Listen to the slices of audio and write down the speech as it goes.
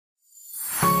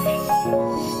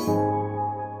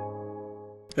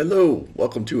Hello,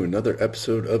 welcome to another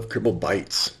episode of Cribl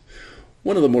Bytes.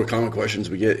 One of the more common questions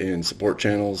we get in support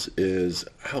channels is,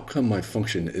 how come my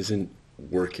function isn't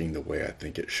working the way I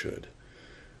think it should?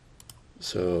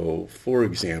 So, for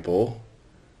example,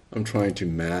 I'm trying to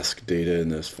mask data in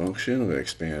this function. I'm going to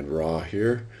expand raw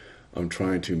here. I'm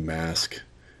trying to mask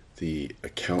the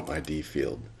account ID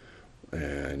field,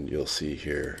 and you'll see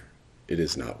here it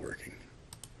is not working.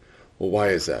 Well, why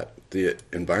is that? The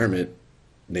environment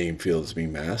name field is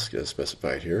being masked as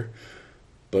specified here,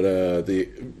 but the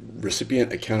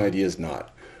recipient account ID is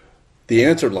not. The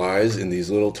answer lies in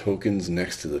these little tokens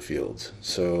next to the fields.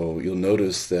 So you'll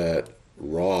notice that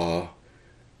raw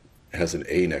has an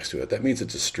A next to it. That means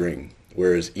it's a string,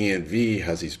 whereas env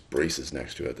has these braces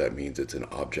next to it. That means it's an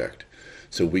object.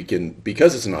 So we can,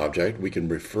 because it's an object, we can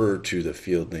refer to the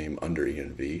field name under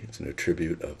env. It's an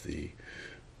attribute of the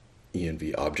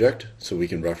env object, so we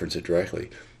can reference it directly.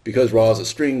 Because raw is a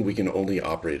string, we can only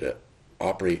operate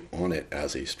on it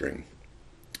as a string.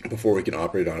 Before we can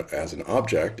operate on it as an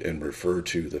object and refer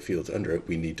to the fields under it,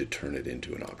 we need to turn it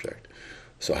into an object.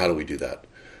 So how do we do that?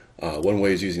 One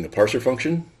way is using the parser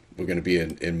function. We're going to be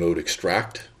in mode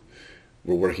extract.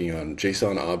 We're working on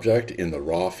JSON object in the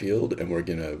raw field, and we're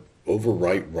going to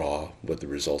overwrite raw with the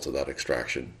results of that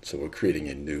extraction. So we're creating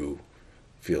a new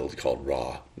field called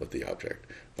raw with the object.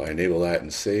 If I enable that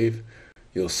and save,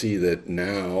 you'll see that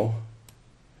now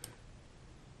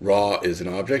raw is an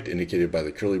object indicated by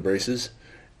the curly braces,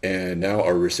 and now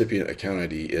our recipient account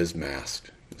ID is masked.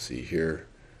 You'll see here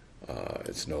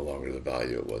it's no longer the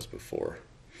value it was before.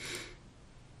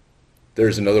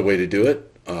 There's another way to do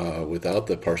it without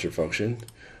the parser function.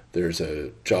 There's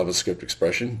a JavaScript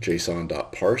expression,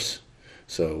 json.parse.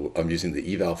 So I'm using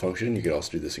the eval function. You could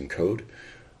also do this in code.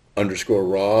 Underscore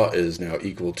raw is now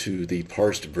equal to the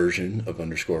parsed version of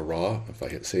underscore raw. If I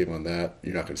hit save on that,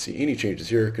 you're not going to see any changes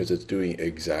here because it's doing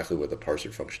exactly what the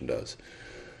parser function does.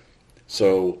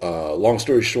 So long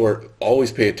story short,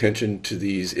 always pay attention to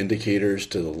these indicators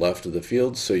to the left of the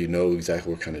fields so you know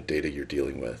exactly what kind of data you're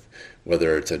dealing with.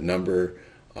 Whether it's a number,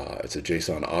 it's a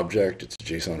JSON object, it's a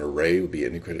JSON array, would be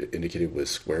indicated with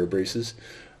square braces,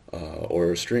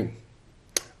 or a string.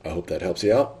 I hope that helps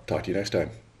you out. Talk to you next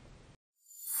time.